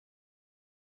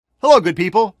Hello, good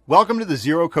people. Welcome to the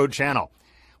Zero Code channel.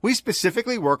 We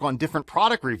specifically work on different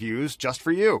product reviews just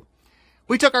for you.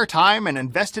 We took our time and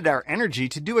invested our energy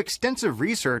to do extensive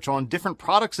research on different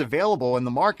products available in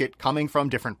the market coming from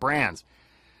different brands.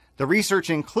 The research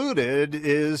included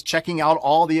is checking out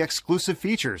all the exclusive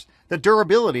features, the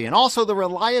durability, and also the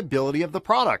reliability of the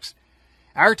products.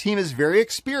 Our team is very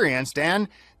experienced and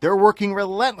they're working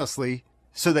relentlessly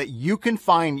so that you can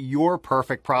find your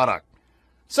perfect product.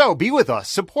 So be with us,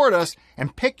 support us,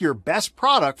 and pick your best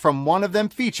product from one of them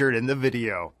featured in the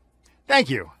video. Thank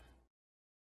you.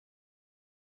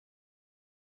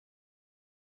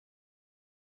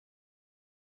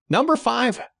 Number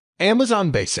 5.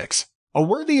 Amazon Basics. A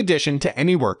worthy addition to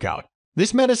any workout,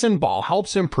 this medicine ball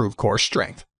helps improve core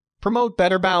strength, promote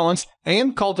better balance,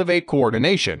 and cultivate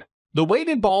coordination. The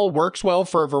weighted ball works well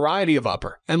for a variety of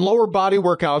upper and lower body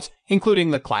workouts,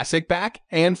 including the classic back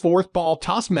and fourth ball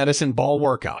toss medicine ball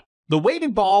workout. The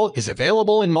weighted ball is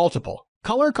available in multiple,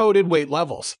 color-coded weight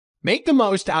levels. Make the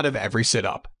most out of every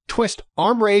sit-up, twist,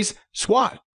 arm raise,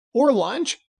 squat, or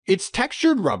lunge. Its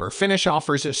textured rubber finish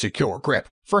offers a secure grip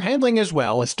for handling as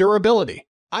well as durability.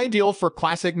 Ideal for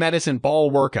classic medicine ball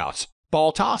workouts,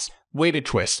 ball toss, weighted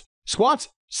twist, squats,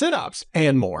 sit-ups,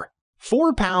 and more.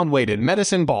 4-pound weighted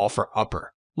medicine ball for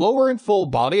upper, lower, and full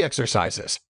body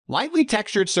exercises. Lightly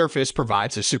textured surface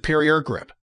provides a superior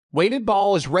grip. Weighted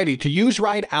ball is ready to use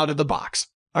right out of the box.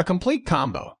 A complete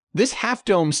combo. This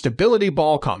half-dome stability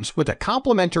ball comes with a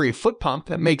complimentary foot pump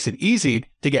that makes it easy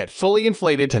to get fully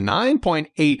inflated to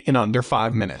 9.8 in under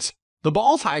 5 minutes. The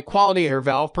ball's high-quality air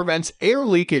valve prevents air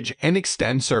leakage and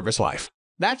extends service life.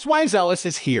 That's why Zealous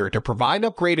is here to provide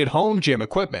upgraded home gym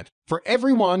equipment for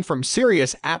everyone from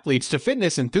serious athletes to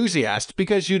fitness enthusiasts,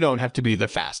 because you don't have to be the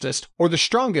fastest or the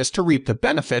strongest to reap the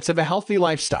benefits of a healthy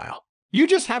lifestyle. You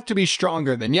just have to be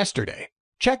stronger than yesterday.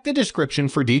 Check the description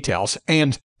for details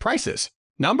and prices.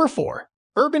 Number 4.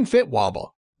 Urban Fit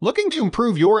Wobble. Looking to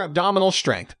improve your abdominal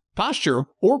strength, posture,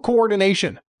 or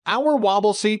coordination? Our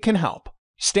wobble seat can help.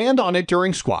 Stand on it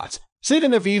during squats, sit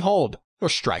in a V-hold, or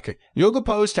strike a yoga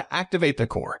pose to activate the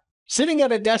core. Sitting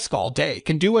at a desk all day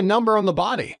can do a number on the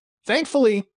body.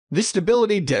 Thankfully, this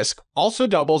stability disc also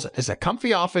doubles as a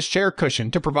comfy office chair cushion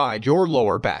to provide your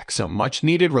lower back some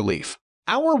much-needed relief.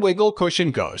 Our wiggle cushion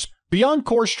goes beyond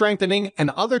core strengthening and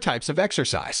other types of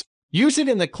exercise. Use it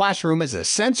in the classroom as a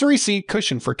sensory seat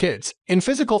cushion for kids, in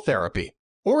physical therapy,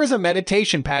 or as a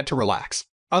meditation pad to relax.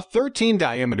 A 13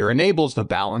 diameter enables the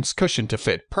balance cushion to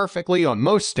fit perfectly on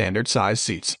most standard-size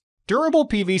seats. Durable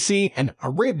PVC and a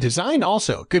rib design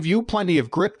also give you plenty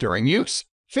of grip during use.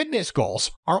 Fitness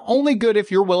goals are only good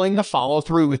if you're willing to follow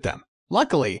through with them.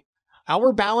 Luckily,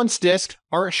 our balance discs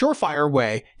are a surefire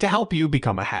way to help you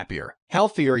become a happier,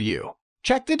 healthier you.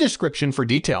 Check the description for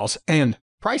details and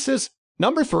prices.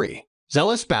 Number 3.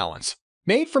 Zealous Balance.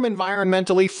 Made from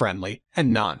environmentally friendly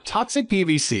and non-toxic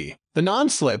PVC, the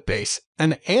non-slip base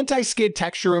and anti-skid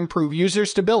texture improve user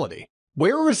stability.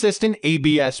 Wear-resistant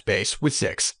ABS base with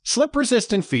 6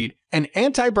 slip-resistant feet and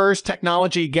anti-burst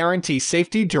technology guarantee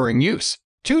safety during use.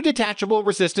 2 detachable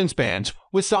resistance bands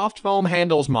with soft foam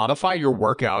handles modify your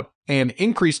workout and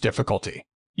increase difficulty.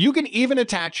 You can even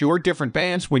attach your different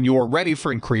bands when you are ready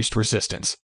for increased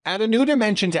resistance. Add a new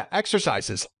dimension to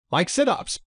exercises like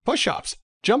sit-ups, push-ups,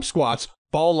 jump squats,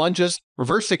 ball lunges,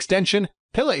 reverse extension,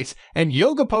 pilates, and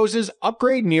yoga poses.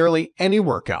 Upgrade nearly any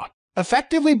workout.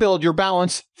 Effectively build your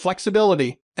balance,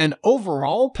 flexibility, and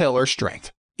overall pillar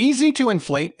strength. Easy to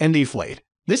inflate and deflate.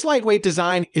 This lightweight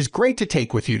design is great to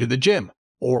take with you to the gym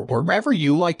or wherever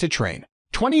you like to train.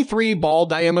 23 ball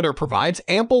diameter provides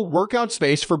ample workout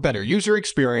space for better user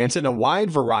experience and a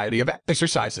wide variety of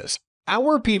exercises.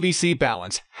 Our PVC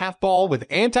balance half ball with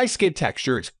anti-skid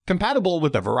texture is compatible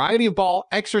with a variety of ball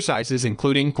exercises,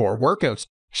 including core workouts,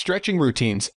 stretching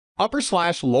routines,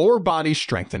 upper/lower body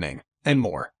strengthening, and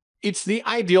more. It's the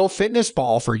ideal fitness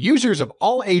ball for users of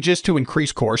all ages to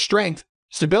increase core strength,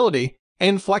 stability,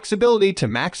 and flexibility to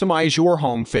maximize your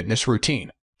home fitness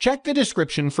routine. Check the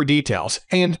description for details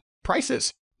and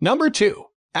prices. Number 2.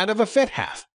 Adavafit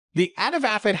Half. The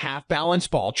Adavafit Half Balance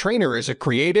Ball Trainer is a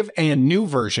creative and new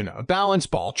version of Balance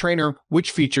Ball Trainer,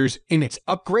 which features in its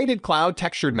upgraded cloud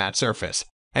textured matte surface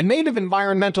and made of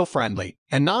environmental friendly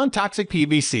and non-toxic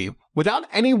PVC without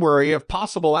any worry of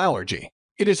possible allergy.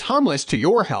 It is harmless to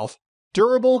your health,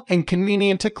 durable, and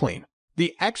convenient to clean.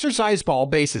 The exercise ball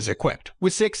base is equipped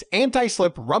with 6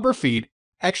 anti-slip rubber feet,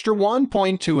 extra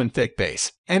 1.2 in thick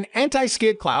base, and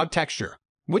anti-skid cloud texture,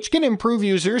 which can improve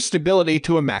user stability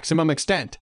to a maximum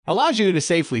extent. Allows you to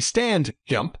safely stand,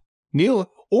 jump,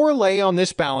 kneel, or lay on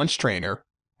this balance trainer,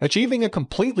 achieving a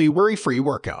completely worry-free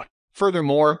workout.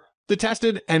 Furthermore, The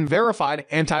tested and verified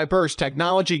anti-burst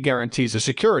technology guarantees a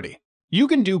security. You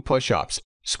can do push-ups,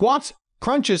 squats,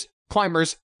 crunches,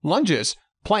 climbers, lunges,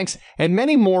 planks, and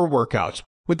many more workouts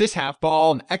with this half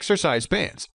ball and exercise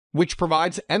bands, which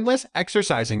provides endless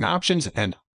exercising options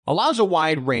and allows a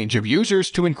wide range of users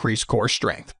to increase core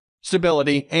strength,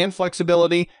 stability, and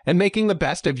flexibility, and making the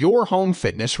best of your home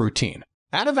fitness routine.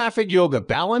 Adavafit Yoga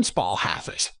Balance Ball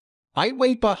Half.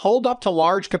 Lightweight but hold up to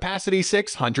large capacity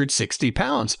 660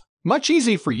 pounds. Much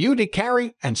easy for you to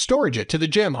carry and storage it to the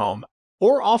gym, home,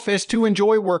 or office to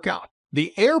enjoy workout.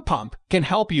 The air pump can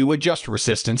help you adjust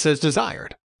resistance as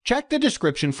desired. Check the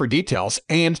description for details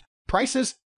and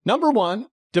prices. Number 1.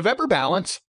 Deveber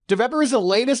Balance. Deveber is the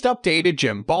latest updated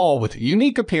gym ball with a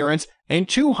unique appearance and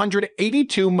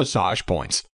 282 massage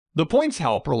points. The points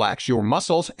help relax your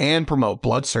muscles and promote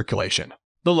blood circulation.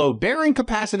 The load-bearing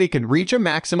capacity can reach a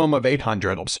maximum of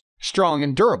 800 ohms, strong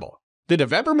and durable. The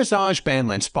Deveber Massage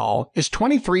Balance Ball is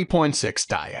 23.6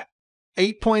 dia,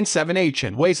 8.7 H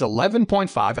and weighs 11.5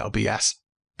 lbs.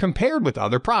 Compared with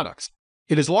other products,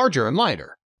 it is larger and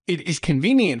lighter. It is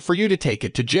convenient for you to take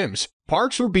it to gyms,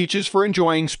 parks, or beaches for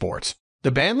enjoying sports.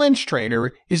 The Balance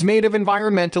Trainer is made of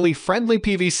environmentally friendly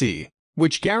PVC,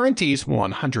 which guarantees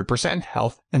 100%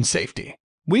 health and safety.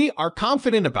 We are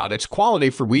confident about its quality,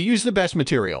 for we use the best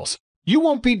materials. You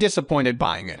won't be disappointed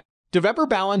buying it. Deveber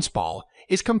Balance Ball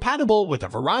is compatible with a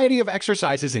variety of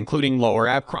exercises including lower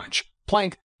ab crunch,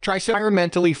 plank, tricep,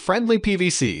 environmentally friendly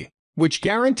PVC, which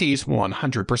guarantees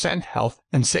 100% health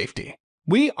and safety.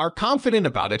 We are confident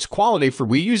about its quality, for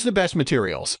we use the best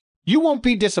materials. You won't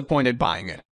be disappointed buying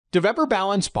it. Deveber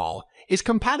Balance Ball is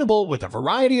compatible with a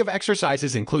variety of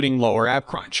exercises including lower ab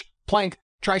crunch, plank,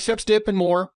 triceps dip, and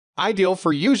more, ideal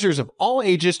for users of all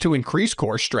ages to increase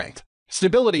core strength,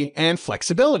 stability, and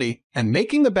flexibility, and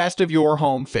making the best of your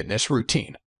home fitness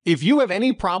routine. If you have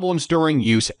any problems during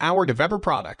use of our Deveber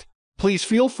product, please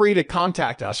feel free to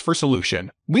contact us for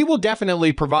solution. We will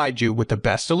definitely provide you with the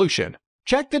best solution.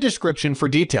 Check the description for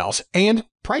details and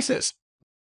prices.